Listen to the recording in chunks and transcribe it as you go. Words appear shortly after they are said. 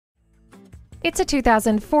It's a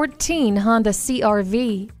 2014 Honda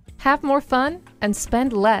CR-V. Have more fun and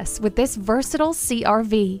spend less with this versatile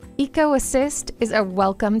CR-V. Eco Assist is a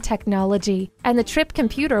welcome technology, and the trip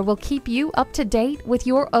computer will keep you up to date with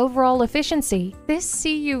your overall efficiency. This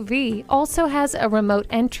CUV also has a remote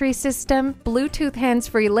entry system, Bluetooth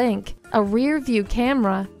hands-free link, a rear view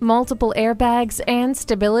camera, multiple airbags, and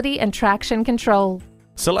stability and traction control.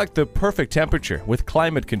 Select the perfect temperature with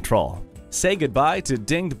climate control. Say goodbye to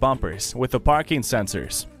dinged bumpers with the parking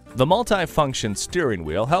sensors. The multi-function steering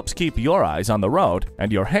wheel helps keep your eyes on the road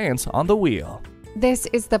and your hands on the wheel. This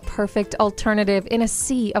is the perfect alternative in a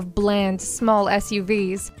sea of bland, small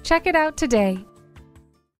SUVs. Check it out today.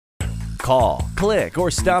 Call, click, or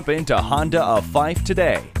stop into Honda of Fife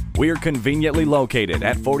today. We're conveniently located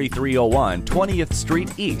at 4301 20th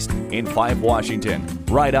Street East in Fife, Washington,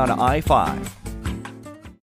 right on I-5.